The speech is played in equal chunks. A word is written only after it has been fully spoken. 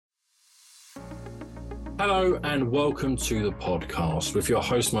Hello and welcome to the podcast with your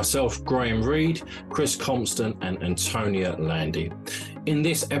host, myself, Graham Reed, Chris Compston and Antonia Landy. In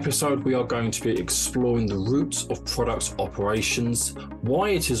this episode, we are going to be exploring the roots of product operations, why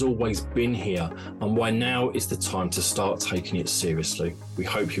it has always been here, and why now is the time to start taking it seriously. We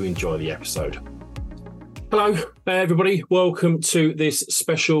hope you enjoy the episode. Hello, everybody. Welcome to this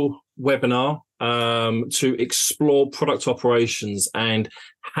special webinar to explore product operations and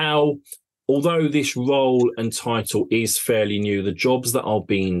how, although this role and title is fairly new, the jobs that are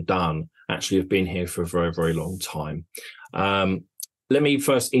being done actually have been here for a very, very long time. Let me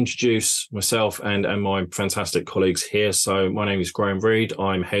first introduce myself and my fantastic colleagues here. So my name is Graham Reed.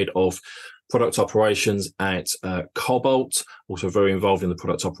 I'm head of product operations at Cobalt, also very involved in the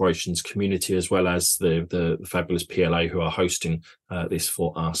product operations community, as well as the fabulous PLA who are hosting this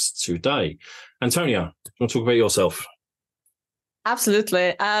for us today. Antonia, do you want to talk about yourself?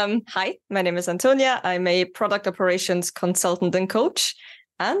 Absolutely. Hi, my name is Antonia. I'm a product operations consultant and coach,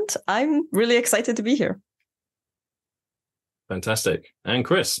 and I'm really excited to be here. Fantastic. And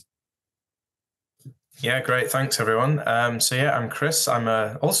Chris? Yeah, great. Thanks, everyone. I'm Chris.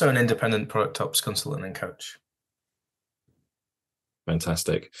 I'm also an independent product ops consultant and coach.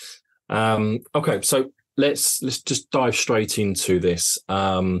 Fantastic. Okay, so let's just dive straight into this.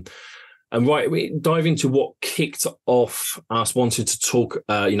 We dive into what kicked off us wanting to talk,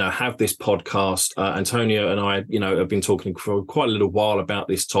 have this podcast. Antonia and I, have been talking for quite a little while about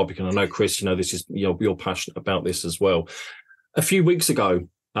this topic. And I know, Chris, this is, you're passionate about this as well. A few weeks ago,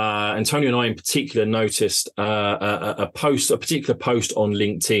 Antonia and I in particular noticed a particular post on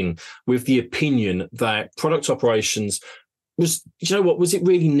LinkedIn with the opinion that product operations was it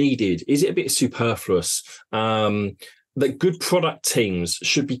really needed? Is it a bit superfluous? That good product teams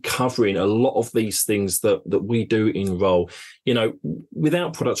should be covering a lot of these things that we do in role,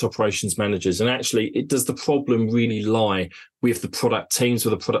 without product operations managers. And actually, does the problem really lie with the product teams,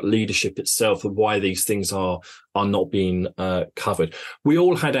 with the product leadership itself, of why these things are not being covered? We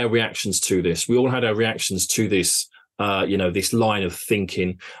all had our reactions to this. We all had our reactions to this, this line of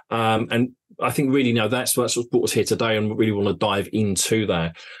thinking. And I think really now that's what brought us here today, and really want to dive into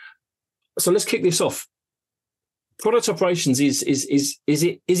that. So let's kick this off. Product operations is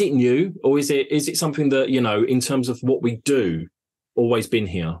it new, or is it something that, in terms of what we do, always been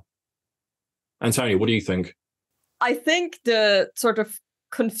here? Antonia, what do you think? I think the sort of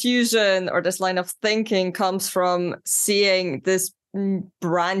confusion or this line of thinking comes from seeing this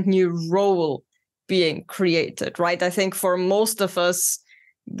brand new role being created, right? I think for most of us,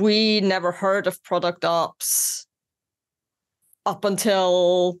 we never heard of product ops up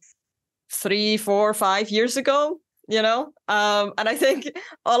until 3, 4, 5 years ago. And I think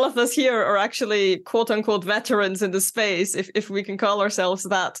all of us here are actually quote unquote veterans in the space, if we can call ourselves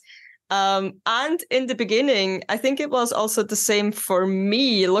that. And in the beginning, I think it was also the same for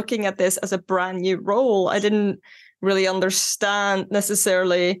me, looking at this as a brand new role. I didn't really understand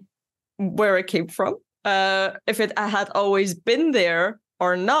necessarily where it came from, if it had always been there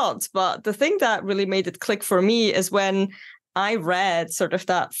or not. But the thing that really made it click for me is when I read sort of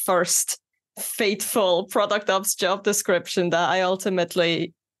that first fateful product ops job description that I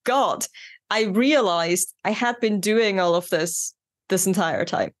ultimately got. I realized I had been doing all of this entire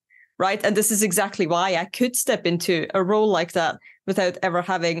time, right? And this is exactly why I could step into a role like that without ever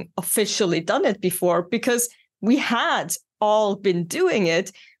having officially done it before, because we had all been doing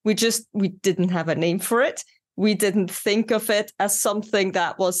it. We didn't have a name for it. We didn't think of it as something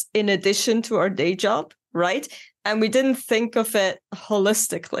that was in addition to our day job, right? And we didn't think of it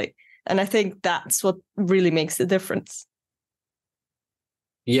holistically. And I think that's what really makes the difference.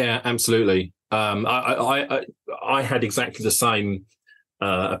 Yeah, absolutely. I had exactly the same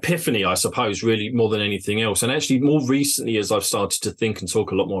epiphany, I suppose, really more than anything else. And actually more recently, as I've started to think and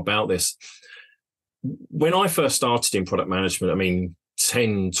talk a lot more about this, when I first started in product management,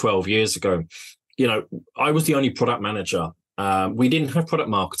 10, 12 years ago, I was the only product manager. We didn't have product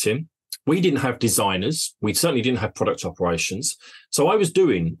marketing. We didn't have designers. We certainly didn't have product operations. So I was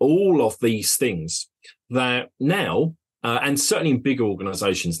doing all of these things that now, and certainly in bigger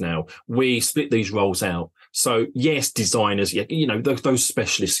organizations now, we split these roles out. So yes, designers, those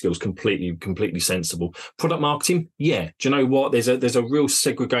specialist skills, completely sensible. Product marketing, yeah. Do you know what? There's a real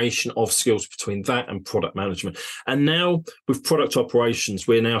segregation of skills between that and product management. And now with product operations,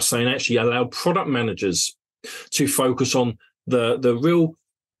 we're now saying actually allow product managers to focus on the real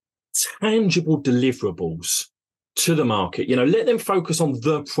tangible deliverables to the market. Let them focus on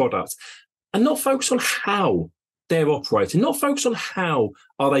the product and not focus on how they're operating, not focus on how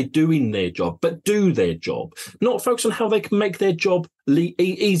are they doing their job, but do their job, not focus on how they can make their job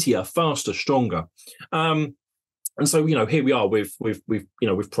easier, faster, stronger. And so, here we are with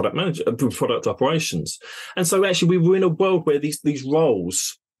product manager, with product operations. And so actually we were in a world where these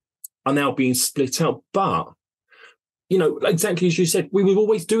roles are now being split out. But, exactly as you said, we were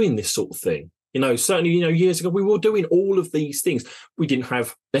always doing this sort of thing. Certainly, years ago, we were doing all of these things. We didn't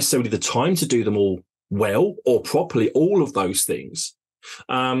have necessarily the time to do them all well or properly, all of those things.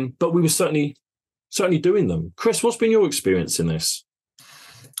 But we were certainly doing them. Chris, what's been your experience in this?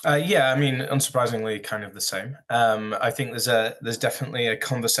 Unsurprisingly, kind of the same. I think there's definitely a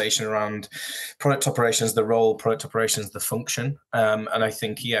conversation around product operations, the role, product operations, the function. And I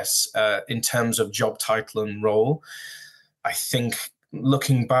think, yes, in terms of job title and role, I think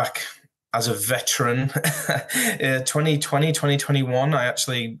looking back as a veteran, 2020, 2021, I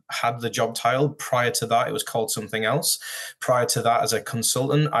actually had the job title. Prior to that, it was called something else. Prior to that, as a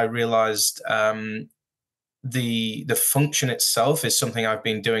consultant, I realized the function itself is something I've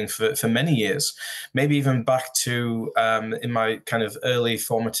been doing for many years, maybe even back to in my kind of early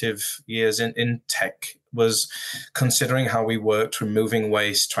formative years in tech, was considering how we worked, removing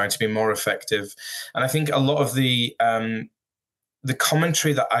waste, trying to be more effective. And I think a lot of the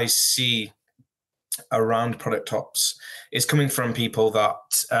commentary that I see around product ops is coming from people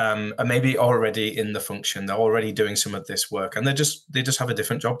that are maybe already in the function. They're already doing some of this work, and they just have a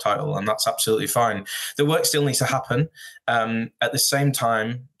different job title, and that's absolutely fine. The work still needs to happen. At the same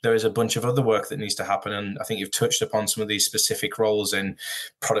time, there is a bunch of other work that needs to happen, and I think you've touched upon some of these specific roles in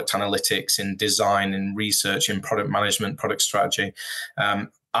product analytics, in design, in research, in product management, product strategy.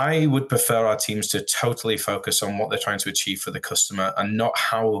 I would prefer our teams to totally focus on what they're trying to achieve for the customer and not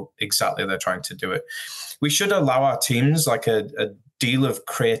how exactly they're trying to do it. We should allow our teams like a deal of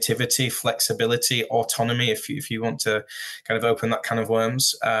creativity, flexibility, autonomy, if you want to kind of open that can of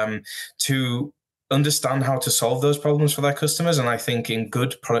worms, to understand how to solve those problems for their customers. And I think in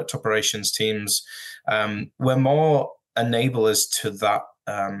good product operations teams, we're more enablers to that,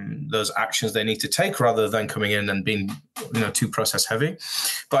 those actions they need to take, rather than coming in and being too process heavy.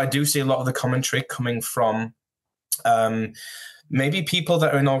 But I do see a lot of the commentary coming from maybe people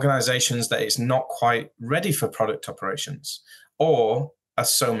that are in organizations that it's not quite ready for product operations, or are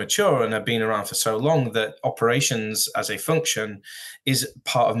so mature and have been around for so long that operations as a function is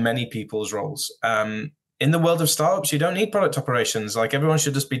part of many people's roles. In the world of startups, you don't need product operations. Like, everyone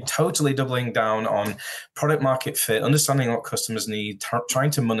should just be totally doubling down on product market fit, understanding what customers need, trying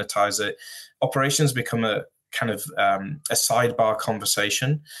to monetize it. Operations become a kind of a sidebar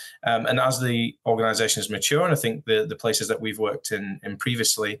conversation. And as the organizations mature, and I think the places that we've worked in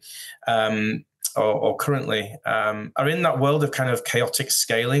previously, or currently, are in that world of kind of chaotic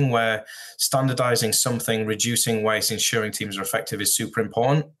scaling, where standardizing something, reducing waste, ensuring teams are effective is super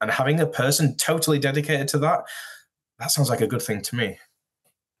important. And having a person totally dedicated to that sounds like a good thing to me.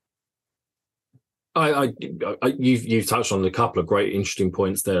 You've touched on a couple of great, interesting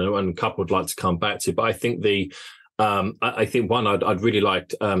points there, and a couple I'd like to come back to. But I think I think one I'd really like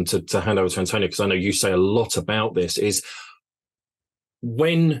to hand over to Antonio, because I know you say a lot about this, is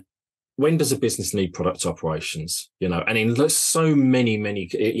when does a business need product operations? And in so many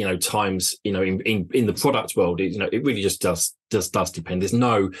times, in the product world, it really just does depend. There's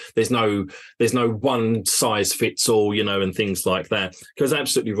no one size fits all, and things like that. Because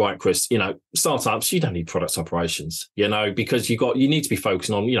absolutely right, Chris. Startups, you don't need product operations, because you need to be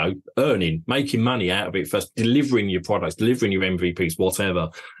focusing on, earning, making money out of it first, delivering your products, delivering your MVPs, whatever.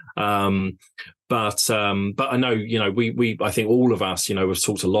 But I know, I think all of us, have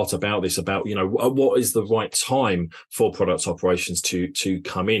talked a lot about this, about, what is the right time for product operations to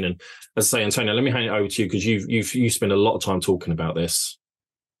come in. And as I say, Antonio, let me hand it over to you, because you spend a lot of time talking about this.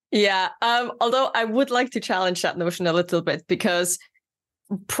 Yeah. Although I would like to challenge that notion a little bit, because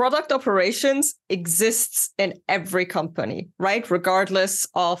product operations exists in every company, right? Regardless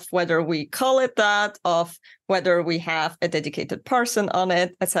of whether we call it that, of whether we have a dedicated person on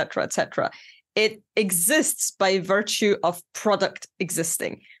it, et cetera, et cetera. It exists by virtue of product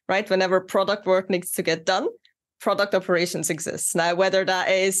existing, right? Whenever product work needs to get done, product operations exists. Now, whether that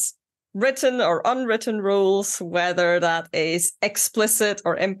is written or unwritten rules, whether that is explicit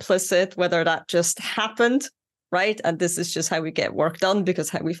or implicit, whether that just happened, right? And this is just how we get work done, because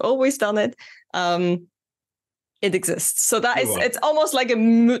how we've always done it. it exists. So that You're right. it's almost like a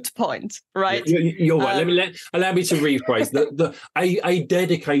moot point, right? You're right. Allow me to rephrase a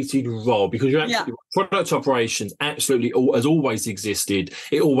dedicated role, because you're absolutely product operations absolutely has always existed.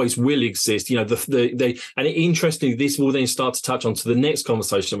 It always will exist. You know, and interestingly, this will then start to touch on to the next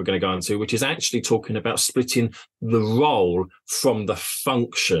conversation that we're going to go into, which is actually talking about splitting the role from the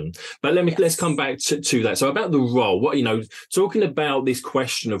function. But let's come back to that. So about the role, talking about this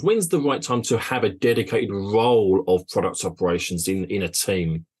question of when's the right time to have a dedicated role of product operations in a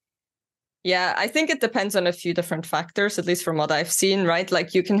team? Yeah, I think it depends on a few different factors, at least from what I've seen, right?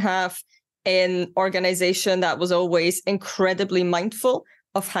 Like you can have an organization that was always incredibly mindful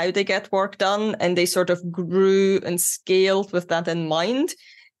of how they get work done, and they sort of grew and scaled with that in mind.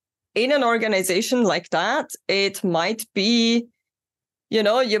 In an organization like that, it might be,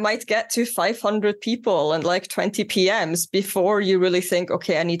 you might get to 500 people and like 20 PMs before you really think,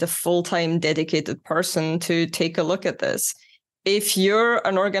 okay, I need a full-time dedicated person to take a look at this. If you're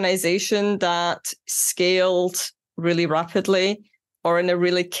an organization that scaled really rapidly or in a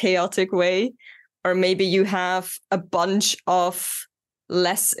really chaotic way, or maybe you have a bunch of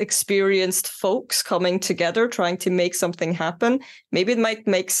less experienced folks coming together trying to make something happen, maybe it might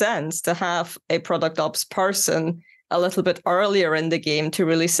make sense to have a product ops person a little bit earlier in the game to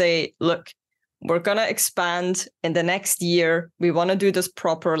really say, look, we're going to expand in the next year. We want to do this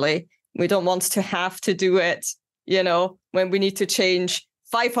properly. We don't want to have to do it, when we need to change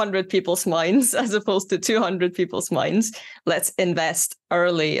 500 people's minds as opposed to 200 people's minds. Let's invest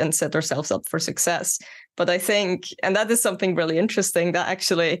early and set ourselves up for success. But I think, and that is something really interesting that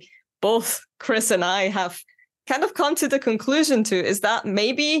actually both Chris and I have kind of come to the conclusion to, is that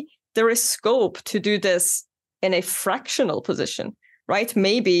maybe there is scope to do this in a fractional position, right?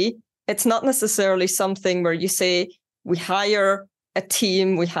 Maybe it's not necessarily something where you say, we hire a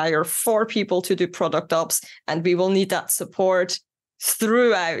team, we hire 4 people to do product ops, and we will need that support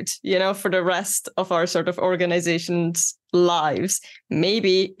throughout, for the rest of our sort of organization's lives.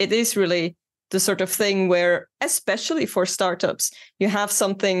 Maybe it is really the sort of thing where, especially for startups, you have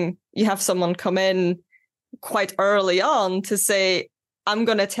someone come in quite early on to say, I'm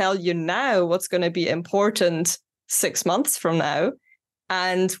going to tell you now what's going to be important 6 months from now,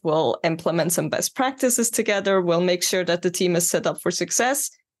 and we'll implement some best practices together. We'll make sure that the team is set up for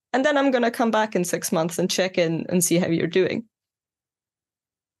success. And then I'm going to come back in 6 months and check in and see how you're doing.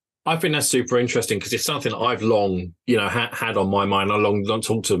 I think that's super interesting, because it's something that I've long, had on my mind. I long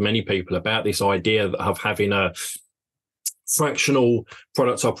talked to many people about this idea of having a fractional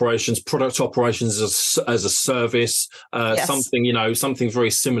product operations as a service, yes. Something very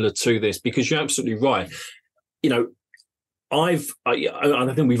similar to this, because you're absolutely right. I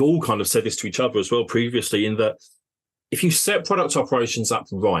think we've all kind of said this to each other as well previously, in that if you set product operations up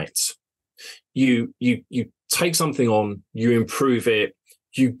right, you take something on, you improve it,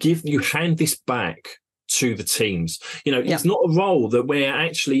 you hand this back to the teams. It's not a role that we're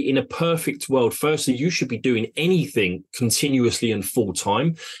actually, in a perfect world, firstly, you should be doing anything continuously and full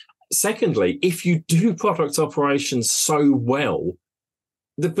time. Secondly, if you do product operations so well,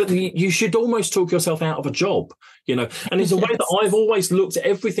 you should almost talk yourself out of a job, and it's a way that I've always looked at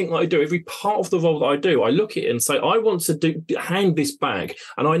everything that I do, every part of the role that I do. I look at it and say, I want to hand this back,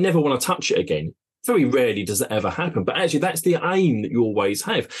 and I never want to touch it again. Very rarely does that ever happen, but actually that's the aim that you always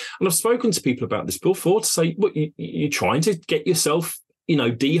have. And I've spoken to people about this before to say, look, you're trying to get yourself,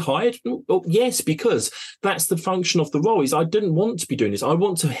 dehired? Well, yes, because that's the function of the role. Is I didn't want to be doing this. I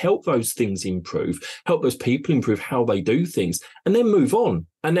want to help those things improve, help those people improve how they do things, and then move on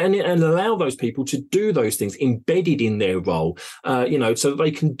and allow those people to do those things embedded in their role, so that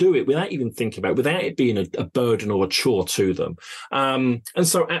they can do it without even thinking about it, without it being a burden or a chore to them. And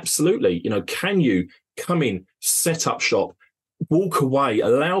so absolutely, can you come in, set up shop, walk away,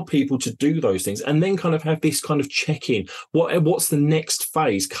 allow people to do those things, and then kind of have this kind of check-in. What's the next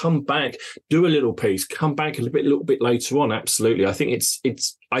phase? Come back, do a little piece, come back a little bit later on. Absolutely. I think it's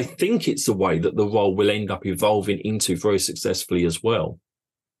the way that the role will end up evolving into very successfully as well.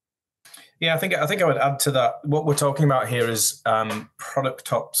 Yeah, I think I would add to that. What we're talking about here is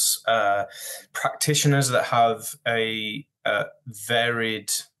product ops practitioners that have a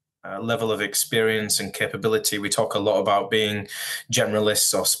varied level of experience and capability. We talk a lot about being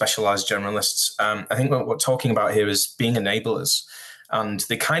generalists or specialized generalists. I think what we're talking about here is being enablers, and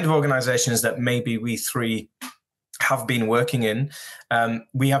the kind of organizations that maybe we three have been working in.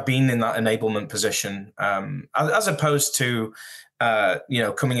 We have been in that enablement position, as opposed to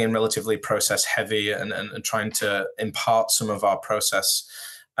coming in relatively process heavy and trying to impart some of our process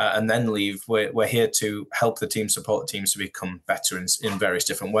and then leave. We're here to help the team, support the teams to become better in various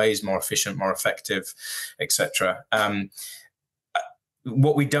different ways, more efficient, more effective, etc.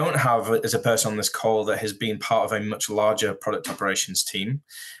 What we don't have is a person on this call that has been part of a much larger product operations team.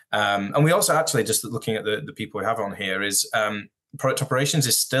 And we also actually, just looking at the people we have on here, is product operations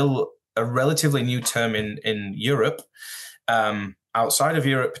is still a relatively new term in Europe. Outside of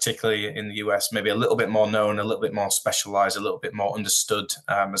Europe, particularly in the US, maybe a little bit more known, a little bit more specialized, a little bit more understood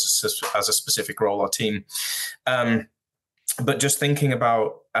as a specific role or team. But just thinking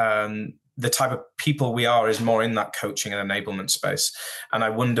about the type of people we are is more in that coaching and enablement space. And I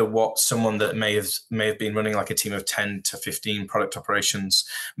wonder what someone that may have been running like a team of 10 to 15 product operations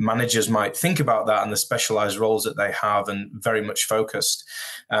managers might think about that and the specialized roles that they have, and very much focused.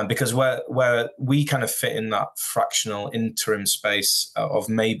 Because where we kind of fit in that fractional interim space of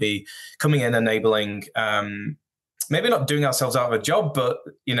maybe coming in, enabling, maybe not doing ourselves out of a job, but,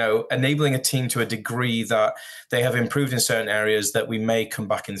 you know, enabling a team to a degree that they have improved in certain areas that we may come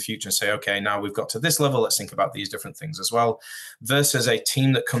back in the future and say, okay, now we've got to this level, let's think about these different things as well, versus a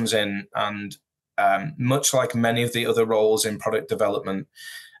team that comes in and much like many of the other roles in product development,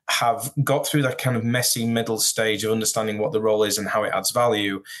 have got through that kind of messy middle stage of understanding what the role is and how it adds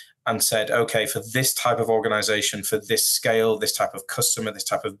value, and said, okay, for this type of organization, for this scale, this type of customer, this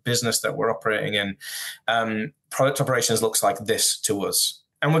type of business that we're operating in, product operations looks like this to us.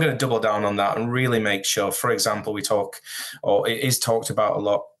 And we're going to double down on that and really make sure, for example, it is talked about a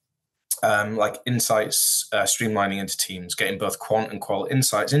lot, like insights, streamlining into teams, getting both quant and qual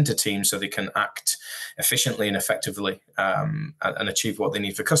insights into teams so they can act efficiently and effectively and achieve what they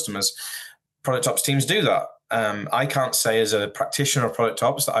need for customers. Product ops teams do that. I can't say as a practitioner of product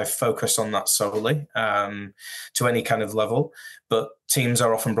ops that I've focused on that solely to any kind of level, but teams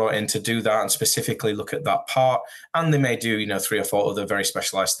are often brought in to do that and specifically look at that part. And they may do, you know, 3 or 4 other very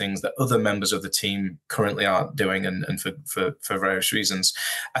specialized things that other members of the team currently aren't doing, and for various reasons.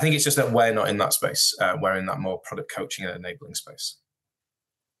 I think it's just that we're not in that space. We're in that more product coaching and enabling space.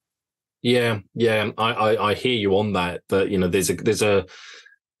 Yeah, I hear you on that. That, you know, there's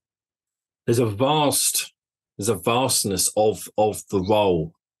a vastness of the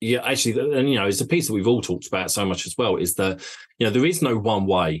role. Yeah, actually, and, you know, it's a piece that we've all talked about so much as well, is that, you know, there is no one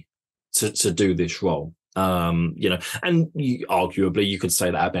way to do this role. You know, and arguably you could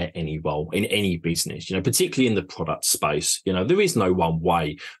say that about any role in any business, you know, particularly in the product space. You know, there is no one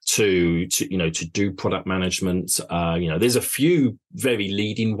way to do product management. You know, there's a few very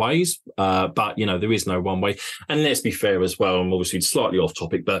leading ways, but, you know, there is no one way. And let's be fair as well, I'm obviously slightly off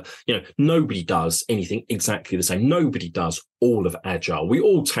topic, but, you know, nobody does anything exactly the same. Nobody does all of Agile. We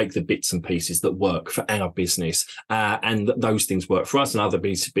all take the bits and pieces that work for our business, and those things work for us, and other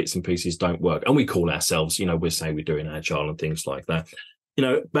bits and pieces don't work. And we call ourselves, you know, we're saying we're doing Agile and things like that. You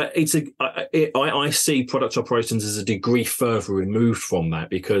know, but I see product operations as a degree further removed from that,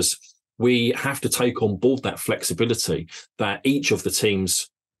 because we have to take on board that flexibility that each of the teams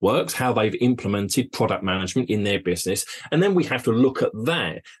works, how they've implemented product management in their business. And then we have to look at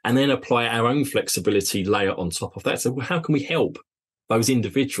that and then apply our own flexibility layer on top of that. So how can we help those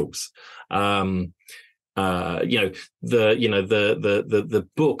individuals? The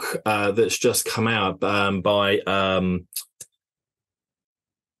book that's just come out by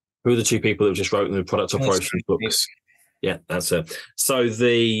who are the 2 people that just wrote in the product operations book? Yeah, that's it. So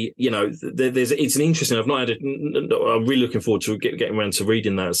it's an interesting. I've not had it. I'm really looking forward to getting around to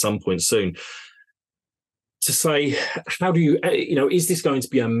reading that at some point soon. To say, how do you, is this going to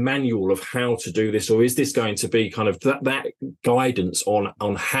be a manual of how to do this, or is this going to be kind of that guidance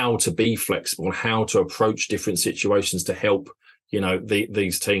on how to be flexible and how to approach different situations to help, you know,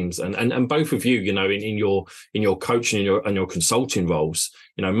 these teams, and both of you, you know, in your coaching and your consulting roles,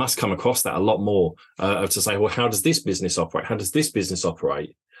 you know, must come across that a lot more to say, well, how does this business operate? How does this business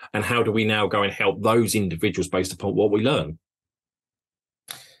operate? And how do we now go and help those individuals based upon what we learn?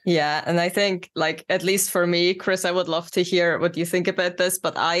 Yeah, and I think, like, at least for me, Chris, I would love to hear what you think about this,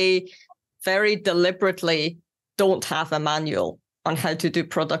 but I very deliberately don't have a manual on how to do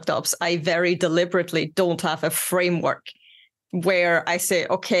product ops. I very deliberately don't have a framework where I say,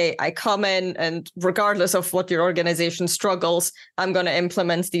 okay, I come in and regardless of what your organization struggles, I'm going to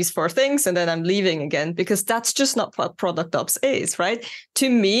implement these 4 things and then I'm leaving again, because that's just not what product ops is, right? To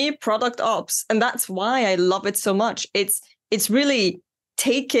me, product ops, and that's why I love it so much, it's really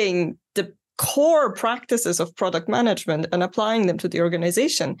taking the core practices of product management and applying them to the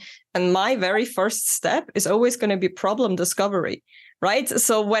organization. And my very first step is always going to be problem discovery. Right.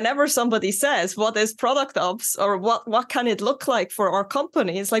 So whenever somebody says, what is product ops, or what can it look like for our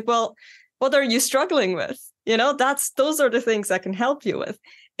company? It's like, well, what are you struggling with? You know, those are the things I can help you with.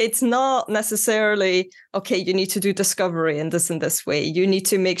 it's not necessarily, okay, you need to do discovery in this way. You need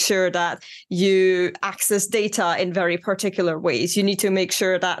to make sure that you access data in very particular ways. You need to make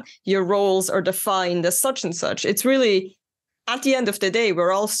sure that your roles are defined as such and such. It's really, at the end of the day,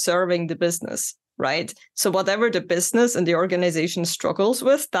 we're all serving the business, right? So whatever the business and the organization struggles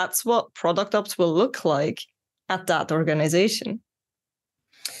with, that's what product ops will look like at that organization.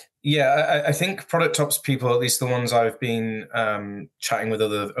 Yeah, I think product ops people, at least the ones I've been chatting with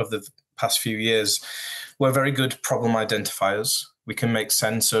over the past few years, were very good problem identifiers. We can make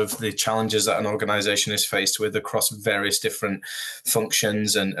sense of the challenges that an organization is faced with across various different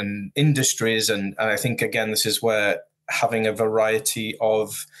functions and industries. And I think, again, this is where having a variety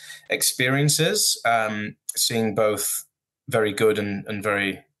of experiences, seeing both very good and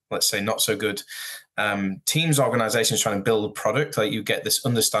very, let's say, not so good teams, organizations trying to build a product, like you get this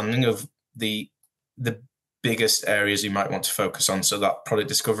understanding of the biggest areas you might want to focus on. So that product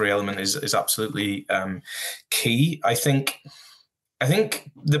discovery element is absolutely key. I think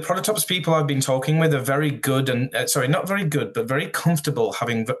the product ops people I've been talking with are very good and not very good, but very comfortable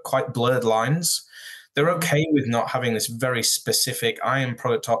having quite blurred lines. They're okay with not having this very specific, I am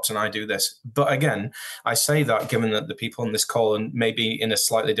product ops and I do this. But again, I say that given that the people on this call and maybe in a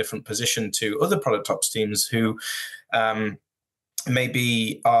slightly different position to other product ops teams who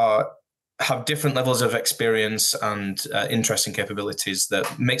maybe have different levels of experience and interest and capabilities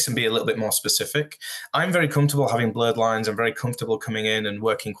that makes them be a little bit more specific. I'm very comfortable having blurred lines. I'm very comfortable coming in and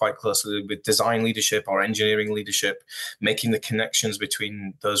working quite closely with design leadership or engineering leadership, making the connections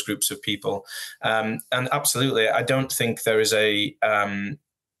between those groups of people. And absolutely, I don't think there is I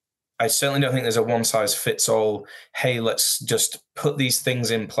certainly don't think there's a one size fits all, hey, let's just put these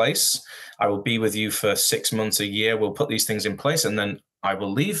things in place. I will be with you for 6 months, a year. We'll put these things in place and then I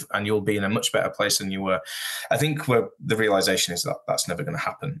will leave and you'll be in a much better place than you were. I think the realization is that that's never going to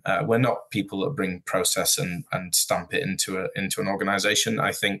happen. We're not people that bring process and stamp it into an organization.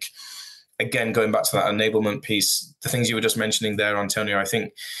 I think, again, going back to that enablement piece, the things you were just mentioning there, Antonio, I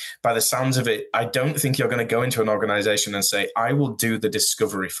think by the sounds of it, I don't think you're going to go into an organization and say, I will do the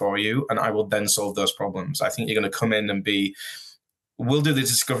discovery for you and I will then solve those problems. I think you're going to come in and we'll do the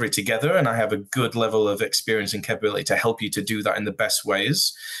discovery together and I have a good level of experience and capability to help you to do that in the best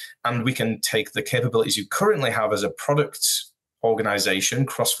ways. And we can take the capabilities you currently have as a product organization,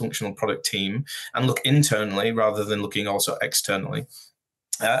 cross-functional product team, and look internally rather than looking also externally.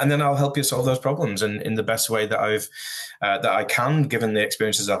 And then I'll help you solve those problems in the best way that I can, given the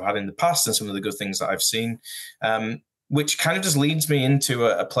experiences I've had in the past and some of the good things that I've seen, which kind of just leads me into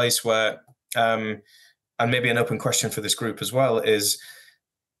a place where, and maybe an open question for this group as well, is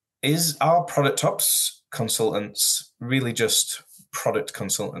our product ops consultants really just product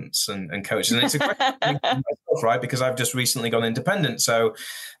consultants and coaches? And it's a question myself, right? Because I've just recently gone independent. So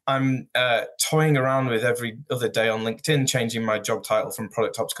I'm toying around with every other day on LinkedIn, changing my job title from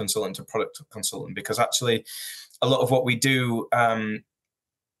product ops consultant to product consultant, because actually a lot of what we do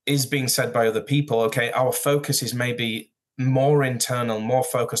is being said by other people. Okay, our focus is maybe more internal, more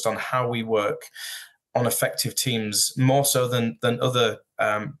focused on how we work on effective teams, more so than other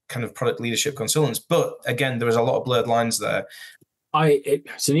kind of product leadership consultants. But again, there is a lot of blurred lines there.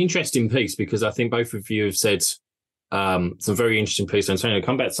 It's an interesting piece because I think both of you have said some very interesting piece. Antonio,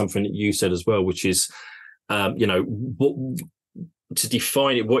 come back to something that you said as well, which is, what to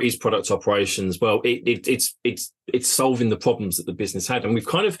define it. What is product operations? Well, it's solving the problems that the business had, and we've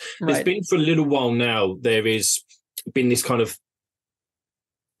kind of there's been for a little while now. There is been this kind of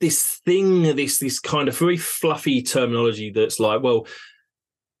this kind of very fluffy terminology that's like, well,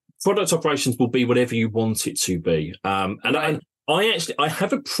 product operations will be whatever you want it to be. I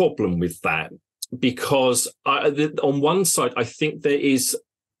have a problem with that because on one side, I think there is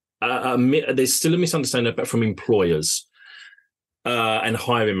there's still a misunderstanding about from employers and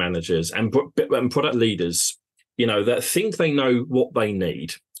hiring managers and product leaders, that think they know what they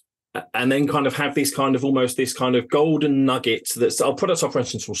need. And then kind of have this kind of almost this kind of golden nugget that's our product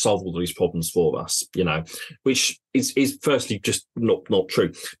operations will solve all these problems for us, which is firstly just not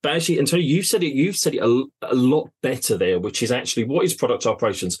true. But actually, Antonio, you've said it a lot better there, which is actually what is product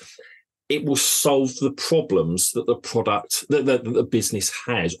operations? It will solve the problems that the product that the business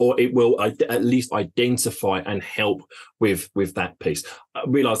has, or it will at least identify and help with that piece. I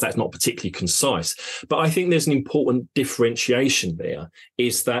realise that's not particularly concise, but I think there's an important differentiation there,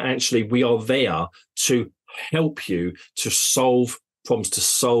 is that actually we are there to help you to solve problems, to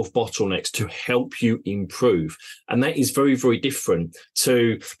solve bottlenecks, to help you improve. And that is very, very different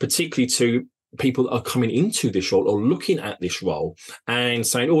to particularly to people are coming into this role or looking at this role and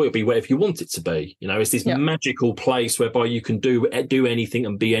saying, oh, it'll be whatever you want it to be. You know, it's this magical place whereby you can do anything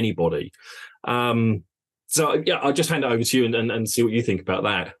and be anybody. So, yeah, I'll just hand it over to you and see what you think about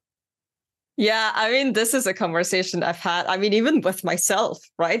that. Yeah, I mean, this is a conversation I've had, I mean, even with myself,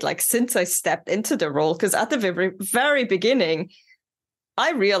 right? Like since I stepped into the role, because at the very, very beginning,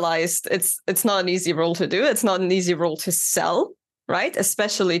 I realized it's not an easy role to do. It's not an easy role to sell, right?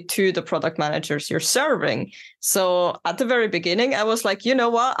 Especially to the product managers you're serving. So at the very beginning, I was like, you know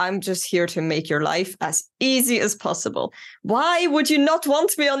what? I'm just here to make your life as easy as possible. Why would you not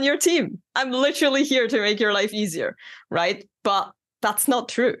want me on your team? I'm literally here to make your life easier, right? But that's not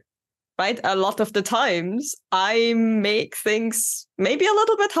true, right? A lot of the times I make things maybe a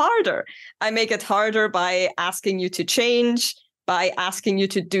little bit harder. I make it harder by asking you to change, by asking you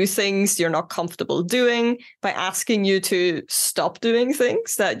to do things you're not comfortable doing, by asking you to stop doing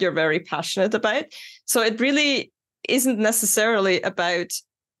things that you're very passionate about. So it really isn't necessarily about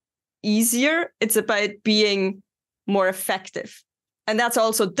easier. It's about being more effective. And that's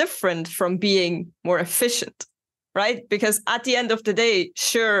also different from being more efficient, right? Because at the end of the day,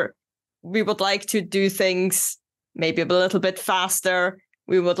 sure, we would like to do things maybe a little bit faster.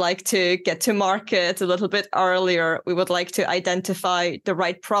 We would like to get to market a little bit earlier. We would like to identify the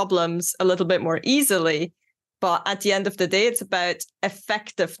right problems a little bit more easily. But at the end of the day, it's about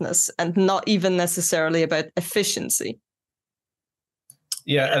effectiveness and not even necessarily about efficiency.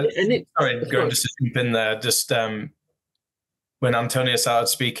 Yeah. Sorry, Graham, just to jump in there. Just when Antonio started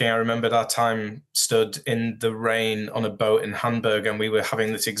speaking, I remembered our time stood in the rain on a boat in Hamburg, and we were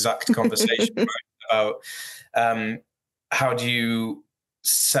having this exact conversation about how do you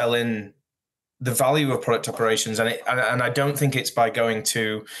sell in the value of product operations, and I don't think it's by going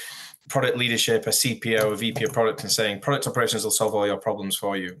to product leadership, a CPO, a VP of product, and saying product operations will solve all your problems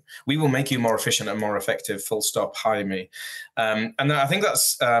for you. We will make you more efficient and more effective. Full stop. Hire me. And I think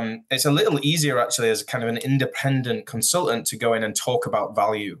that's it's a little easier actually as kind of an independent consultant to go in and talk about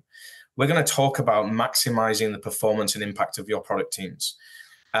value. We're going to talk about maximizing the performance and impact of your product teams.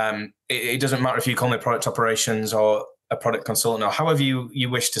 It doesn't matter if you call me product operations or a product consultant or however you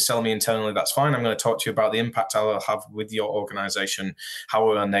wish to sell me internally, that's fine. I'm going to talk to you about the impact I'll have with your organization, how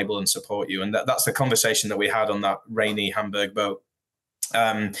we'll enable and support you. And that's the conversation that we had on that rainy Hamburg boat.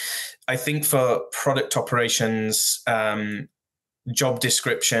 I think for product operations, job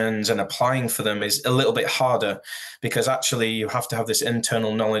descriptions and applying for them is a little bit harder because actually you have to have this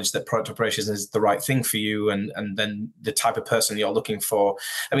internal knowledge that product operations is the right thing for you and then the type of person you're looking for.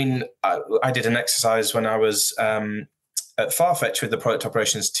 I mean, I did an exercise when I was at Farfetch with the product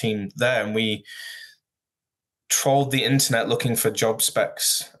operations team there, and we trolled the internet looking for job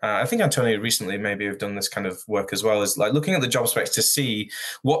specs. I think Antonio recently maybe have done this kind of work as well, is like looking at the job specs to see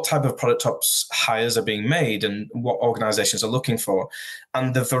what type of product ops hires are being made and what organizations are looking for.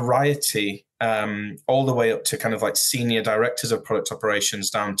 And the variety, all the way up to kind of like senior directors of product operations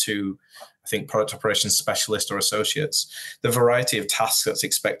down to, I think, product operations specialists or associates, the variety of tasks that's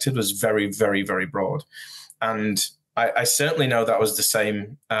expected was very, very, very broad. And I certainly know that was the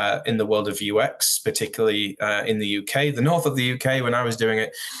same in the world of UX, particularly in the UK, the north of the UK. When I was doing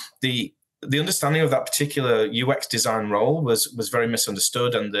it, the understanding of that particular UX design role was very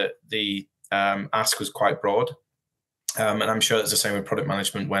misunderstood, and the ask was quite broad. And I'm sure it's the same with product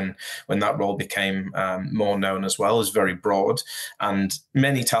management when that role became more known as well, as very broad and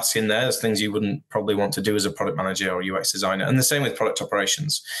many tasks in there. There's things you wouldn't probably want to do as a product manager or UX designer. And the same with product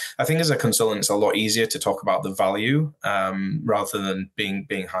operations. I think as a consultant, it's a lot easier to talk about the value rather than being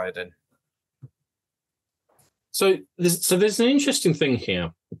hired in. So there's an interesting thing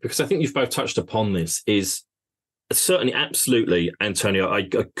here, because I think you've both touched upon this, is certainly, absolutely, Antonio, I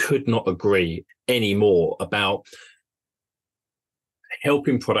could not agree any more about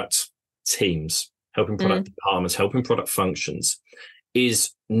helping product teams, helping product departments, helping product functions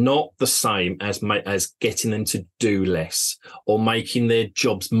is not the same as getting them to do less or making their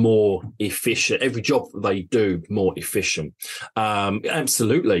jobs more efficient. Every job they do more efficient.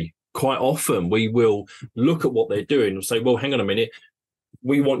 Absolutely. Quite often we will look at what they're doing and say, well, hang on a minute.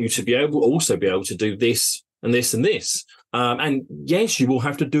 We want you to be able to do this and this and this. And yes, you will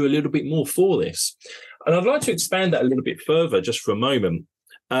have to do a little bit more for this. And I'd like to expand that a little bit further just for a moment,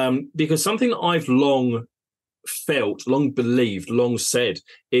 because something that I've long felt, long believed, long said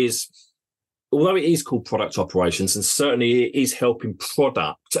is, although it is called product operations, and certainly it is helping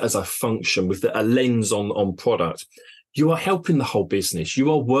product as a function with a lens on product, you are helping the whole business.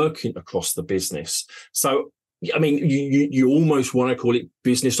 You are working across the business. So I mean, you almost want to call it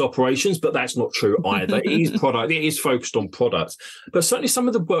business operations, but that's not true either. It is product. It is focused on products. But certainly some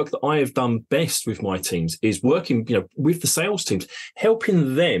of the work that I have done best with my teams is working, with the sales teams,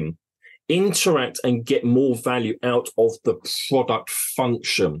 helping them interact and get more value out of the product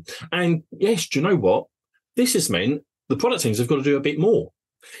function. And yes, do you know what? This has meant the product teams have got to do a bit more.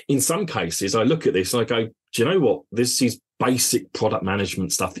 In some cases, I look at this and I go, do you know what? This is basic product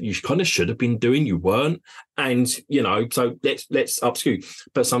management stuff that you kind of should have been doing. You weren't. And, so let's upskill.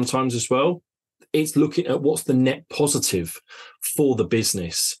 But sometimes as well, it's looking at what's the net positive for the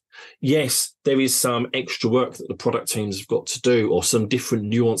business. Yes, there is some extra work that the product teams have got to do or some different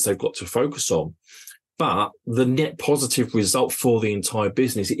nuance they've got to focus on. But the net positive result for the entire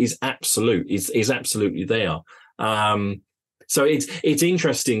business is absolutely there. So it's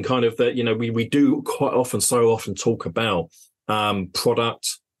interesting kind of that, we do quite often talk about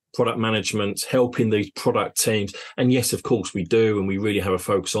product management, helping these product teams. And yes, of course we do. And we really have a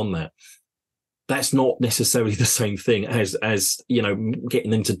focus on that. That's not necessarily the same thing as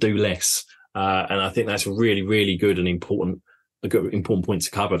getting them to do less. And I think that's a really, really good and important point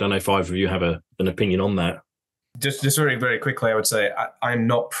to cover. I don't know if either of you have an opinion on that. Just very, very quickly, I would say I'm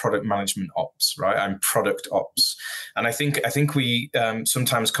not product management ops, right? I'm product ops. And I think we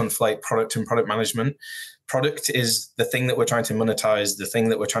sometimes conflate product and product management. Product is the thing that we're trying to monetize, the thing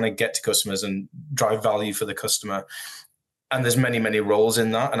that we're trying to get to customers and drive value for the customer. And there's many, many roles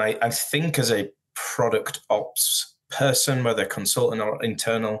in that. And I think as a product ops person, whether consultant or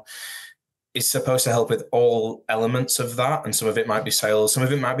internal, is supposed to help with all elements of that. And some of it might be sales, some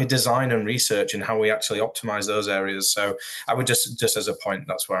of it might be design and research and how we actually optimize those areas. So I would just as a point,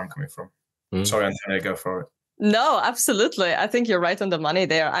 that's where I'm coming from. Sorry, Antonio, go for it. No, absolutely. I think you're right on the money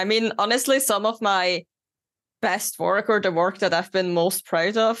there. I mean, honestly, some of my best work or the work that I've been most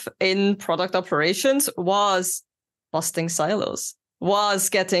proud of in product operations was busting silos, was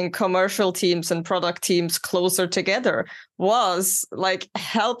getting commercial teams and product teams closer together, was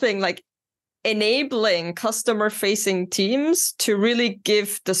helping, enabling customer-facing teams to really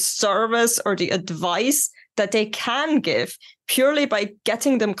give the service or the advice that they can give purely by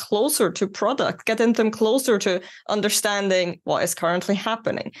getting them closer to product, getting them closer to understanding what is currently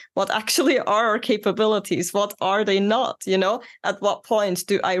happening, what actually are our capabilities, what are they not, at what point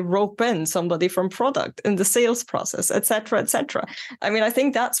do I rope in somebody from product in the sales process, et cetera, et cetera. I mean, I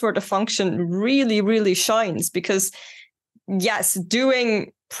think that's where the function really, really shines because, yes,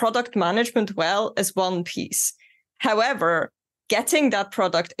 doing product management well is one piece. However, getting that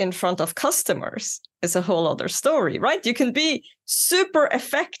product in front of customers is a whole other story, right? You can be super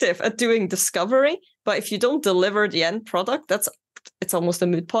effective at doing discovery, but if you don't deliver the end product, it's almost a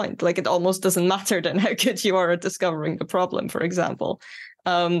moot point. It almost doesn't matter then how good you are at discovering the problem, for example.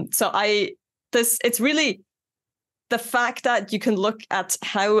 It's really the fact that you can look at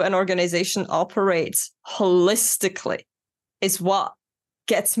how an organization operates holistically is what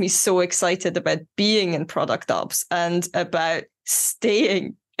gets me so excited about being in product ops and about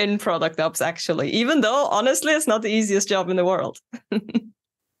staying in product ops, actually, even though, honestly, it's not the easiest job in the world.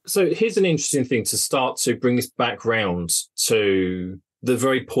 So here's an interesting thing to start to bring this back round to the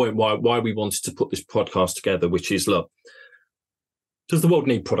very point why we wanted to put this podcast together, which is, look, does the world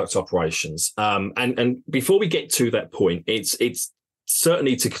need product operations? And before we get to that point, it's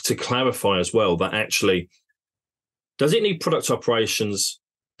certainly to clarify as well that actually, does it need product operations,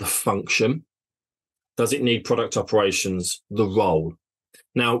 the function? Does it need product operations, the role?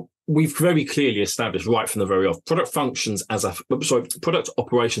 Now, we've very clearly established right from the very off product operations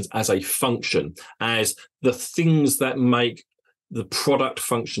as a function, as the things that make the product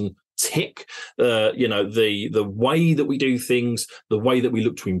function tick, the way that we do things, the way that we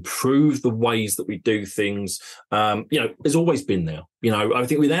look to improve the ways that we do things, has always been there. I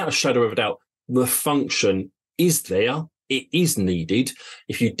think without a shadow of a doubt, the function is there. It is needed.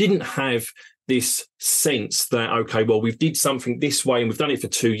 If you didn't have this sense that, okay, well, we've did something this way and we've done it for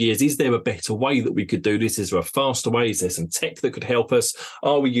 2 years. Is there a better way that we could do this? Is there a faster way? Is there some tech that could help us?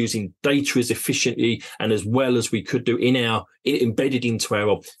 Are we using data as efficiently and as well as we could do embedded into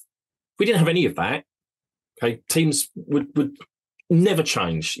our? If we didn't have any of that, okay, teams would never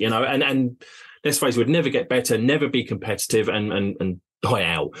change, and let's face it, would never get better, never be competitive and die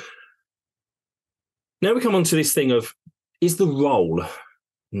out. Now we come on to this thing of, is the role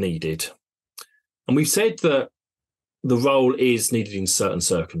needed? And we've said that the role is needed in certain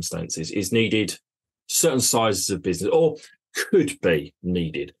circumstances, is needed certain sizes of business, or could be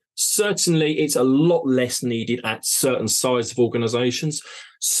needed Certainly, it's a lot less needed at certain sizes of organizations,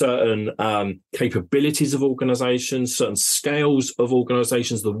 certain capabilities of organizations, certain scales of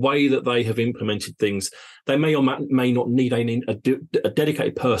organizations, the way that they have implemented things. They may or may not need a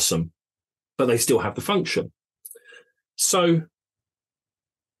dedicated person, but they still have the function. So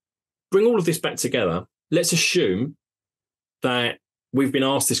bring all of this back together. Let's assume that we've been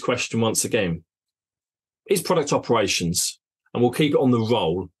asked this question once again. Is product operations, and we'll keep it on the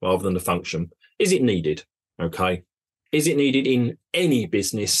role rather than the function, is it needed? Okay. Is it needed in any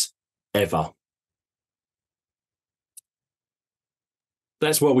business ever?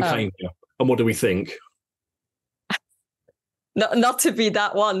 That's where we came here. And what do we think? Not to be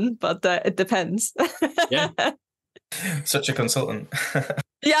that one, but it depends. Yeah. Such a consultant.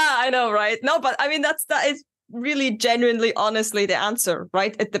 Yeah, I know, right? No, but I mean, that is really genuinely, honestly, the answer,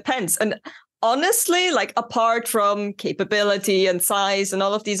 right? It depends. And honestly, like apart from capability and size and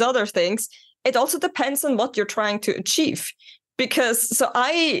all of these other things, it also depends on what you're trying to achieve. Because so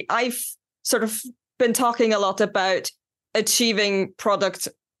I've sort of been talking a lot about achieving product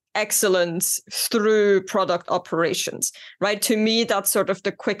excellence through product operations, right? To me, that's sort of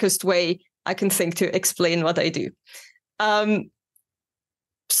the quickest way I can think to explain what I do.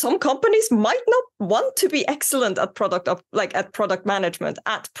 Some companies might not want to be excellent at at product management,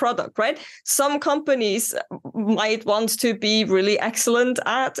 at product, right? Some companies might want to be really excellent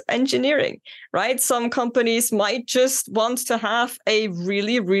at engineering, right? Some companies might just want to have a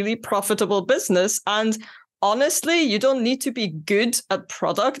really, really profitable business. And honestly, you don't need to be good at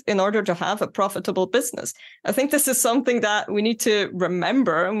product in order to have a profitable business. I think this is something that we need to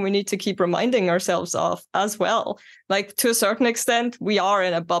remember and we need to keep reminding ourselves of as well. Like to a certain extent, we are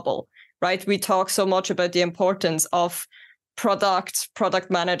in a bubble, right? We talk so much about the importance of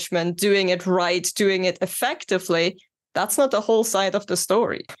product management, doing it right, doing it effectively. That's not the whole side of the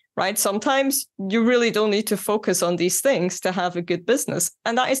story, right? Sometimes you really don't need to focus on these things to have a good business,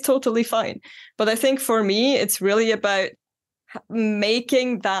 and that is totally fine. But I think for me, it's really about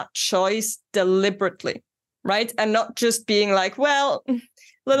making that choice deliberately, right? And not just being like, well, a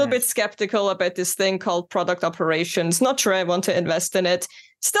little bit skeptical about this thing called product operations, not sure I want to invest in it,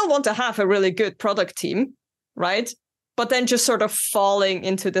 still want to have a really good product team, right? But then just sort of falling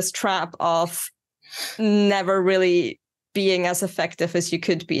into this trap of never really being as effective as you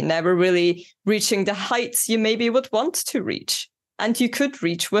could be, never really reaching the heights you maybe would want to reach and you could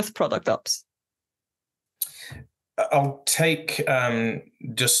reach with product ops. I'll take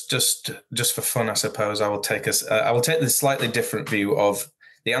just for fun, I suppose. I will take the slightly different view of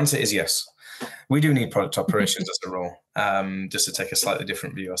the answer is yes. We do need product operations as a role, just to take a slightly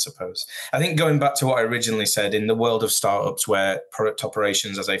different view, I suppose. I think going back to what I originally said, in the world of startups where product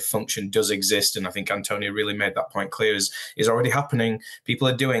operations as a function does exist, and I think Antonio really made that point clear, is already happening. People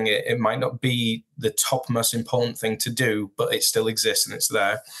are doing it. It might not be the top most important thing to do, but it still exists and it's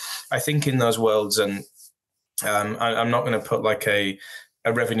there. I think in those worlds, and I'm not going to put like a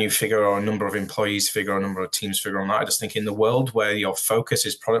revenue figure or a number of employees figure or a number of teams figure on that. I just think in the world where your focus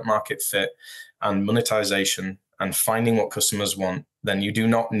is product market fit and monetization and finding what customers want, then you do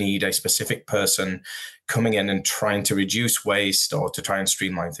not need a specific person coming in and trying to reduce waste or to try and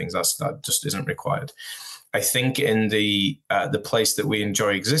streamline things. That just isn't required. I think in the place that we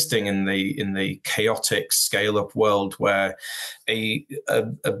enjoy existing in the chaotic scale-up world where a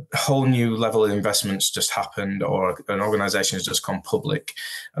whole new level of investments just happened, or an organization has just gone public,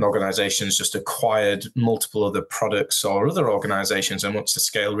 an organization has just acquired multiple other products or other organizations and wants to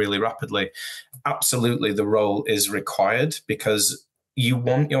scale really rapidly, absolutely the role is required, because you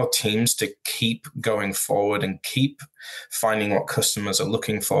want your teams to keep going forward and keep finding what customers are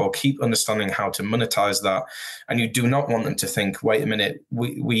looking for, keep understanding how to monetize that. And you do not want them to think, wait a minute,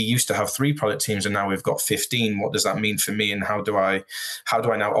 we used to have 3 product teams and now we've got 15. What does that mean for me? And how do I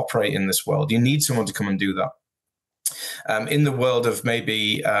now operate in this world? You need someone to come and do that. In the world of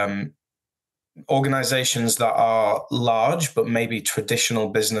maybe organizations that are large, but maybe traditional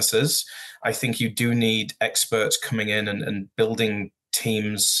businesses, I think you do need experts coming in and building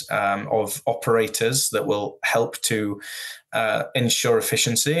teams of operators that will help to ensure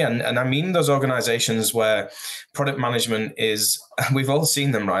efficiency. And I mean those organizations where product management is, we've all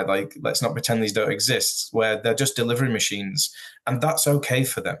seen them, right? Like, let's not pretend these don't exist, where they're just delivery machines. And that's okay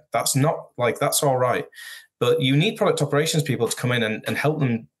for them. That's all right. But you need product operations people to come in and help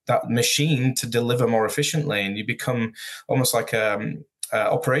them, that machine, to deliver more efficiently. And you become almost like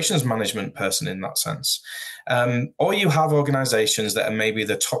operations management person in that sense. Or you have organizations that are maybe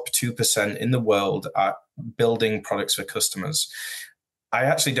the top 2% in the world at building products for customers. I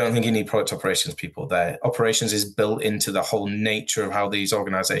actually don't think you need product operations people there. Operations is built into the whole nature of how these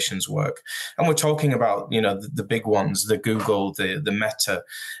organizations work. And we're talking about, the big ones, the Google, the Meta,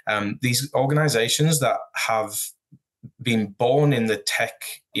 these organizations that have been born in the tech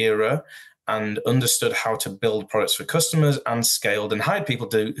era and understood how to build products for customers and scaled and hired people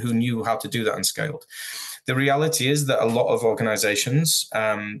who knew how to do that and scaled. The reality is that a lot of organizations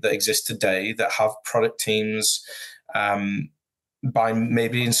that exist today that have product teams, by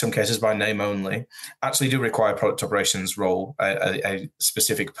maybe in some cases by name only, actually do require product operations role, a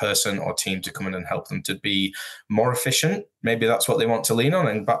specific person or team to come in and help them to be more efficient. Maybe that's what they want to lean on.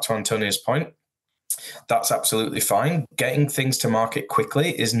 And back to Antonio's point, that's absolutely fine. Getting things to market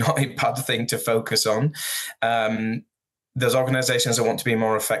quickly is not a bad thing to focus on. There's organizations that want to be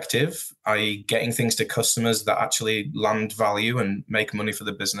more effective, i.e. getting things to customers that actually land value and make money for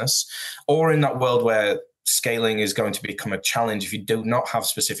the business, or in that world where scaling is going to become a challenge if you do not have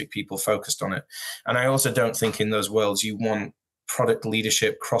specific people focused on it. And I also don't think in those worlds you want product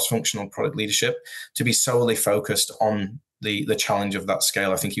leadership, cross-functional product leadership, to be solely focused on the challenge of that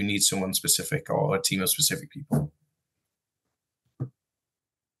scale. I think you need someone specific or a team of specific people.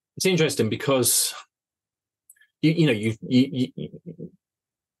 It's interesting because you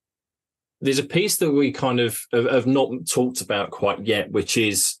there's a piece that we kind of have not talked about quite yet, which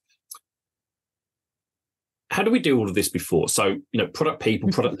is, how do we do all of this before? So, product people,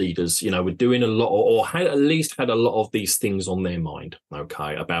 product leaders, we're doing a lot, or had at least had a lot of these things on their mind,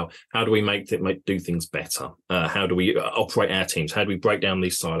 okay, about how do we do things better? How do we operate our teams? How do we break down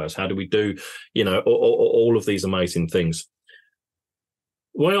these silos? How do we do, all of these amazing things?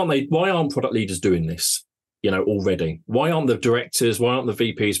 Why aren't product leaders doing this, already? Why aren't the directors, why aren't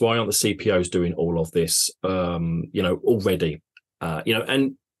the VPs, why aren't the CPOs doing all of this, already?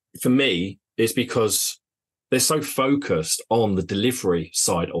 And for me, it's because they're so focused on the delivery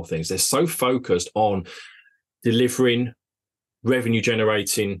side of things. They're so focused on delivering, revenue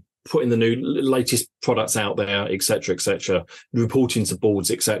generating, putting the latest products out there, et cetera, reporting to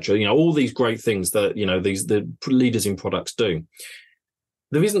boards, et cetera. All these great things that, the leaders in products do.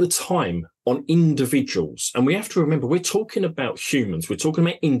 There isn't the time on individuals. And we have to remember, we're talking about humans. We're talking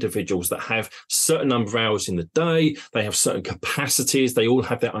about individuals that have certain number of hours in the day. They have certain capacities. They all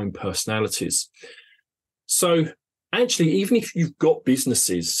have their own personalities. So actually, even if you've got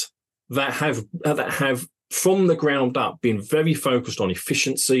businesses that have from the ground up been very focused on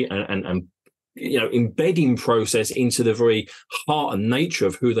efficiency and embedding process into the very heart and nature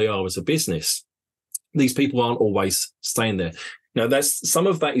of who they are as a business, these people aren't always staying there. That's some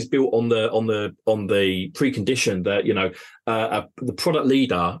of that is built on the precondition that the product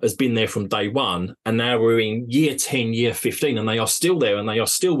leader has been there from day one, and now we're in year 10, year 15, and they are still there, and they are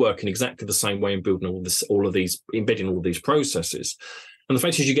still working exactly the same way and building embedding all of these processes. And the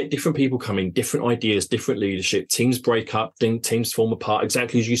fact is, you get different people coming, different ideas, different leadership. Teams break up, teams form apart.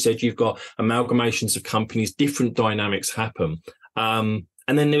 Exactly as you said, you've got amalgamations of companies, different dynamics happen, and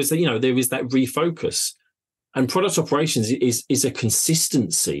then there is that refocus. And product operations is a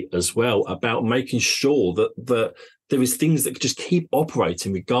consistency as well, about making sure that there is things that just keep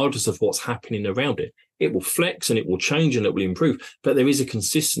operating regardless of what's happening around it. It will flex and it will change and it will improve, but there is a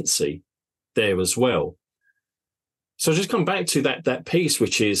consistency there as well. So just come back to that piece,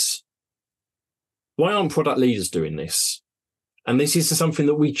 which is, why aren't product leaders doing this? And this is something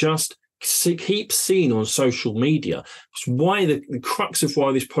that we just keep seeing on social media. It's why the crux of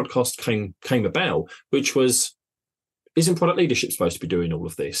why this podcast came about, which was, isn't product leadership supposed to be doing all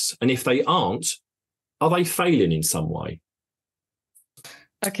of this? And if they aren't, are they failing in some way?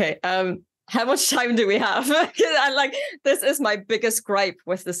 Okay. How much time do we have? This is my biggest gripe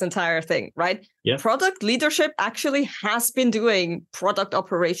with this entire thing, right? Yeah. Product leadership actually has been doing product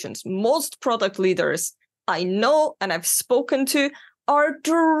operations. Most product leaders I know and I've spoken to are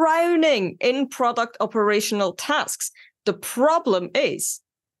drowning in product operational tasks. The problem is,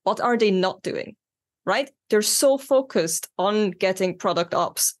 what are they not doing, right? They're so focused on getting product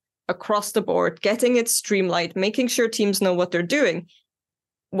ops across the board, getting it streamlined, making sure teams know what they're doing.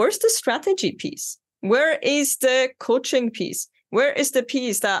 Where's the strategy piece? Where is the coaching piece? Where is the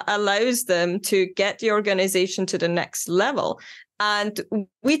piece that allows them to get the organization to the next level? And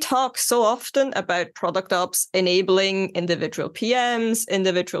we talk so often about product ops enabling individual PMs,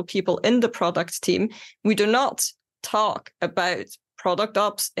 individual people in the product team. We do not talk about product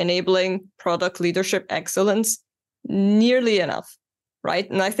ops enabling product leadership excellence nearly enough, right?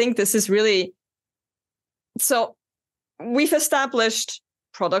 And I think this is really... So we've established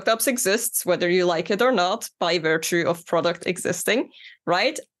product ops exists, whether you like it or not, by virtue of product existing,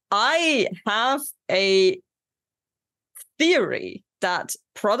 right? I have a theory that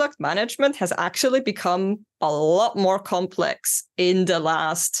product management has actually become a lot more complex in the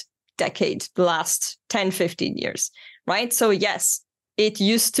last decade, the last 10, 15 years, right? So yes, it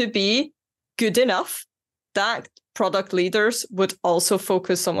used to be good enough that product leaders would also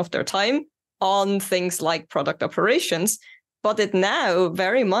focus some of their time on things like product operations, but it now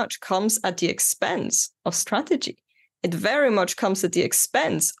very much comes at the expense of strategy. It very much comes at the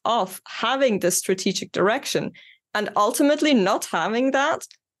expense of having the strategic direction. And ultimately, not having that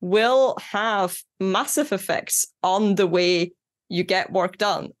will have massive effects on the way you get work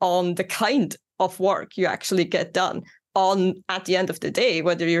done, on the kind of work you actually get done, on, at the end of the day,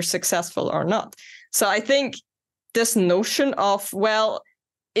 whether you're successful or not. So I think this notion of, well,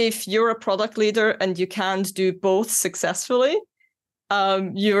 if you're a product leader and you can't do both successfully,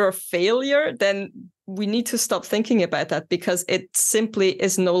 you're a failure, then we need to stop thinking about that, because it simply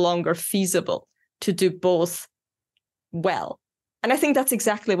is no longer feasible to do both well. And I think that's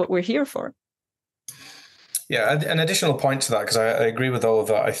exactly what we're here for. Yeah, an additional point to that, because I agree with all of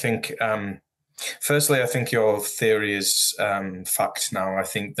that. I think, firstly, I think your theory is fact now. I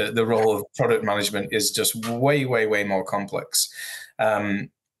think that the role of product management is just way, way, way more complex.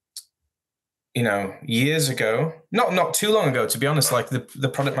 Years ago, not too long ago, to be honest, like the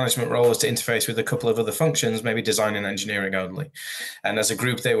product management role was to interface with a couple of other functions, maybe design and engineering only. And as a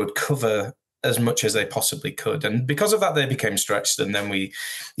group, they would cover as much as they possibly could. And because of that, they became stretched. And then we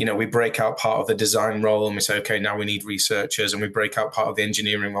break out part of the design role and we say, okay, now we need researchers, and we break out part of the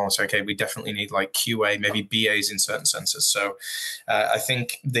engineering role and say, okay, we definitely need like QA, maybe BAs in certain senses. So I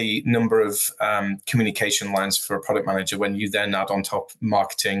think the number of communication lines for a product manager, when you then add on top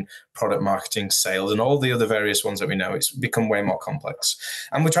marketing, product marketing, sales, and all the other various ones that we know, it's become way more complex.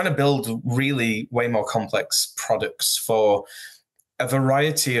 And we're trying to build really way more complex products for a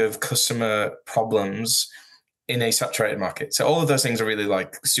variety of customer problems in a saturated market. So all of those things are really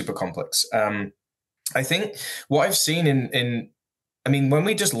like super complex. I think what I've seen when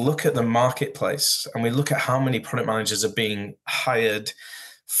we just look at the marketplace and we look at how many product managers are being hired,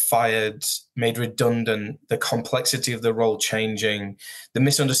 fired, made redundant, the complexity of the role changing, the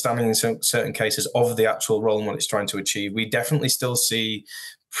misunderstanding in certain cases of the actual role and what it's trying to achieve, we definitely still see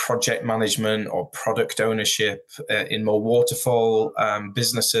project management or product ownership in more waterfall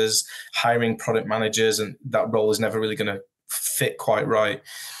businesses, hiring product managers, and that role is never really going to fit quite right.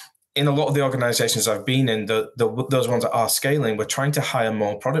 In a lot of the organizations I've been in, those ones that are scaling, we're trying to hire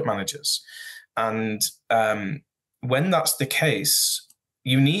more product managers. And when that's the case,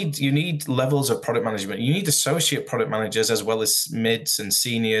 you need levels of product management. You need associate product managers as well as mids and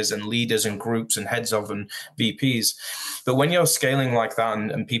seniors and leaders and groups and heads of and VPs. But when you're scaling like that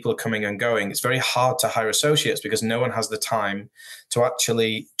and people are coming and going, it's very hard to hire associates because no one has the time to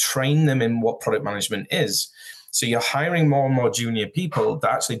actually train them in what product management is. So you're hiring more and more junior people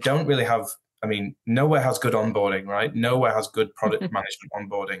that actually don't really have, nowhere has good onboarding, right? Nowhere has good product management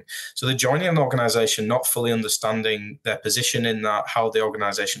onboarding. So they're joining an organization not fully understanding their position in that, how the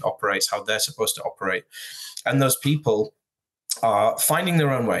organization operates, how they're supposed to operate. And those people are finding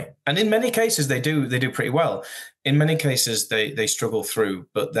their own way. And in many cases, they do pretty well. In many cases, they struggle through,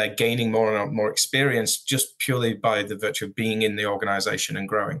 but they're gaining more and more experience just purely by the virtue of being in the organization and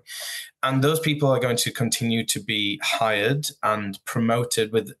growing. And those people are going to continue to be hired and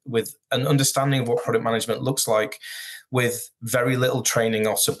promoted with an understanding of what product management looks like, with very little training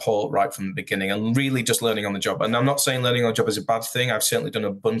or support right from the beginning, and really just learning on the job. And I'm not saying learning on the job is a bad thing. I've certainly done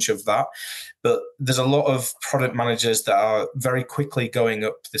a bunch of that. But there's a lot of product managers that are very quickly going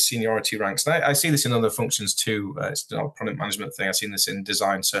up the seniority ranks. And I see this in other functions too. It's not a product management thing. I've seen this in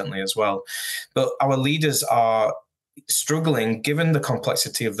design certainly as well. But our leaders are struggling, given the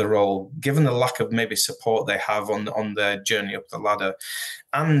complexity of the role, given the lack of maybe support they have on their journey up the ladder,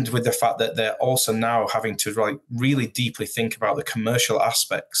 and with the fact that they're also now having to really deeply think about the commercial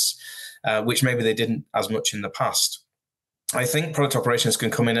aspects, which maybe they didn't as much in the past. I think product operations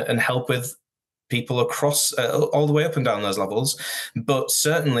can come in and help with people across all the way up and down those levels, but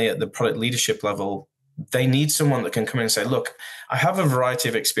certainly at the product leadership level, they need someone that can come in and say, look, I have a variety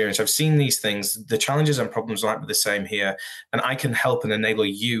of experience. I've seen these things. The challenges and problems might be the same here, and I can help and enable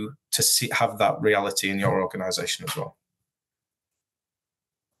you to have that reality in your organization as well.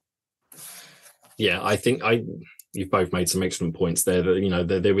 Yeah, I think you've both made some excellent points there.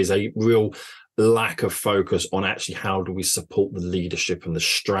 That there is a real lack of focus on actually how do we support the leadership and the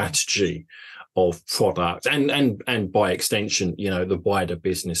strategy of product and by extension, the wider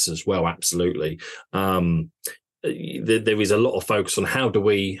business as well. Absolutely. There is a lot of focus on how do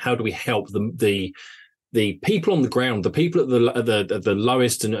we help the the people on the ground, the people at the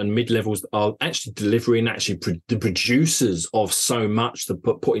lowest and mid levels are actually delivering, the producers of so much,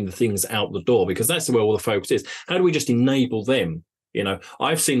 putting the things out the door, because that's where all the focus is. How do we just enable them? You know,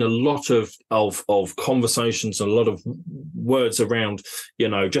 I've seen a lot of conversations, and a lot of words around, you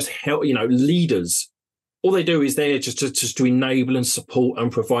know, just help, you know, leaders. All they do is they're just to enable and support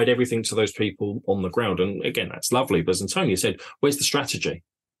and provide everything to those people on the ground. And again, that's lovely. But as Antonio said, where's the strategy?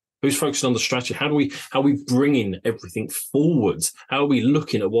 Who's focusing on the strategy? How are we bringing everything forwards? How are we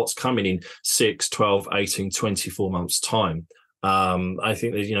looking at what's coming in 6, 12, 18, 24 months time? I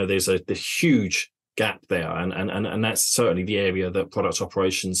think that, you know, there's a huge gap there. And that's certainly the area that product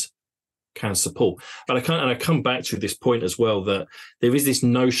operations can support. But I come back to this point as well, that there is this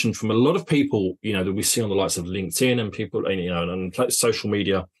notion from a lot of people, you know, that we see on the likes of LinkedIn and people, you know, and social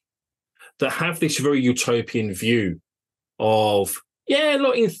media, that have this very utopian view of, yeah,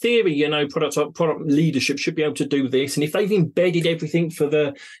 look, in theory, you know, product leadership should be able to do this. And if they've embedded everything for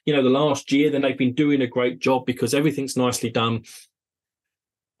the last year, then they've been doing a great job because everything's nicely done.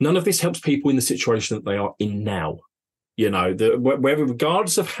 None of this helps people in the situation that they are in now. You know, whether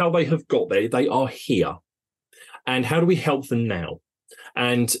regardless of how they have got there, they are here. And how do we help them now?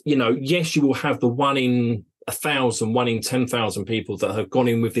 And, you know, yes, you will have the 1 in 1,000, 1 in 10,000 people that have gone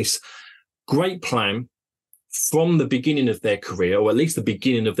in with this great plan from the beginning of their career, or at least the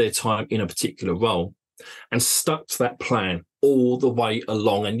beginning of their time in a particular role, and stuck to that plan all the way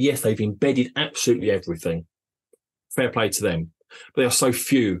along. And yes, they've embedded absolutely everything. Fair play to them. But they are so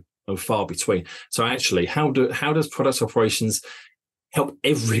few and far between. So actually, how does product operations help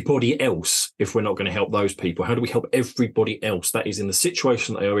everybody else if we're not going to help those people? How do we help everybody else that is in the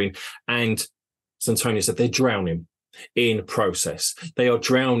situation they are in? And as Antonio said, they're drowning in process. They are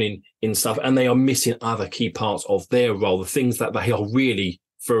drowning in stuff, and they are missing other key parts of their role, the things that they are really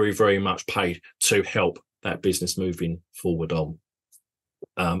very, very much paid to help that business moving forward on.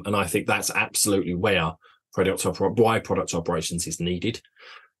 And I think that's absolutely why product operations is needed.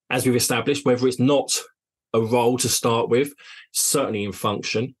 As we've established, whether it's not a role to start with, certainly in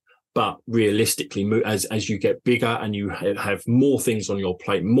function, but realistically, as you get bigger and you have more things on your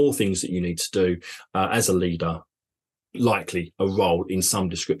plate, more things that you need to do as a leader, likely a role in some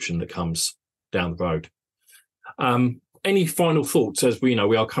description that comes down the road. Any final thoughts, as we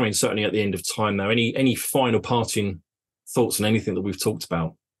are coming certainly at the end of time now? Any final parting thoughts on anything that we've talked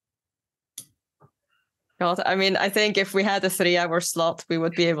about? God, I mean, I think if we had a 3-hour slot, we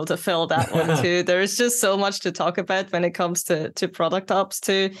would be able to fill that one too. There's just so much to talk about when it comes to product ops,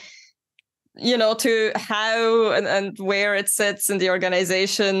 to how and where it sits in the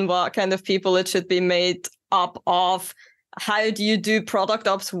organization, what kind of people it should be made up of. How do you do product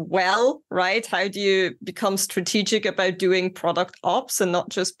ops well, right? How do you become strategic about doing product ops and not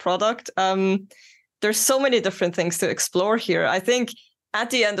just product? There's so many different things to explore here. I think at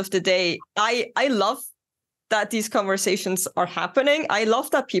the end of the day, I love that these conversations are happening. I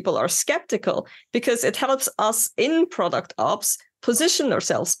love that people are skeptical, because it helps us in product ops position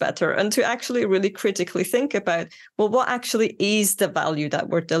ourselves better and to actually really critically think about, well, what actually is the value that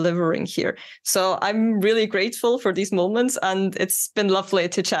we're delivering here? So I'm really grateful for these moments, and it's been lovely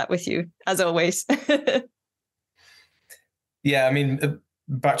to chat with you, as always. Yeah, I mean,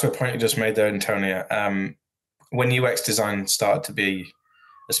 back to a point you just made there, Antonia. When UX design started to be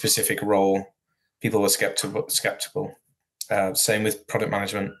a specific role, people were skeptical. Same with product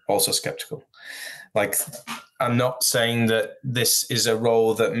management, also skeptical. Like, I'm not saying that this is a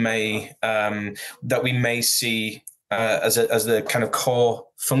role that we may see as the kind of core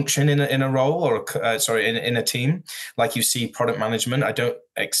function in a role, or in a team. Like you see product management, I don't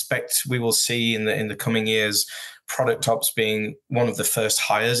expect we will see in the coming years product ops being one of the first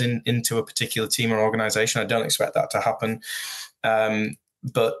hires into a particular team or organization. I don't expect that to happen.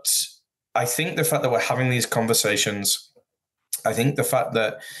 But I think the fact that we're having these conversations, I think the fact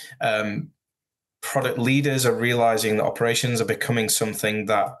that product leaders are realizing that operations are becoming something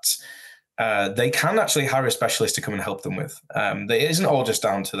that they can actually hire a specialist to come and help them with. It isn't all just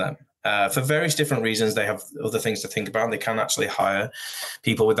down to them. For various different reasons, they have other things to think about. They can actually hire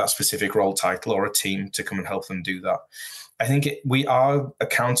people with that specific role title or a team to come and help them do that. I think we are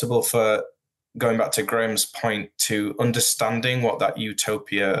accountable for, going back to Graham's point, to understanding what that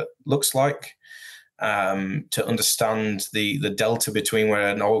utopia looks like, to understand the delta between where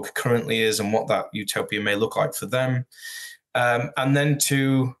an org currently is and what that utopia may look like for them, and then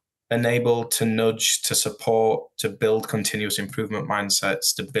to enable, to nudge, to support, to build continuous improvement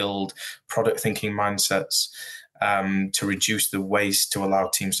mindsets, to build product thinking mindsets, to reduce the waste, to allow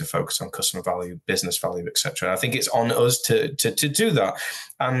teams to focus on customer value, business value, etc. I think it's on us to do that.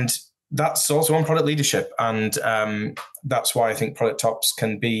 And that's also on product leadership. And that's why I think Product Ops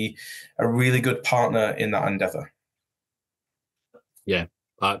can be a really good partner in that endeavor. Yeah.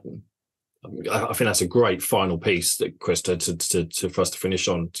 I think that's a great final piece that Chris for us to finish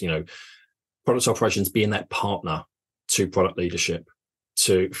on. Product operations being that partner to product leadership,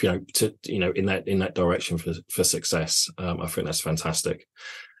 in that direction for success. I think that's fantastic.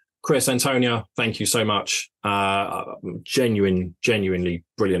 Chris, Antonia, thank you so much. Genuinely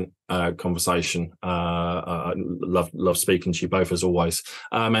brilliant conversation. I love speaking to you both as always.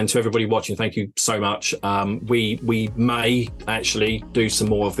 And to everybody watching, thank you so much. We may actually do some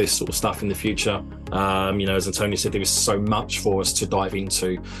more of this sort of stuff in the future. As Antonia said, there is so much for us to dive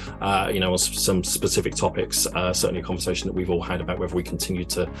into, on some specific topics. Certainly a conversation that we've all had about whether we continue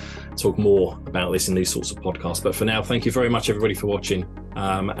to talk more about this in these sorts of podcasts. But for now, thank you very much, everybody, for watching,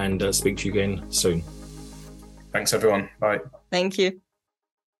 and speak to you again soon. Thanks, everyone. Bye. Thank you.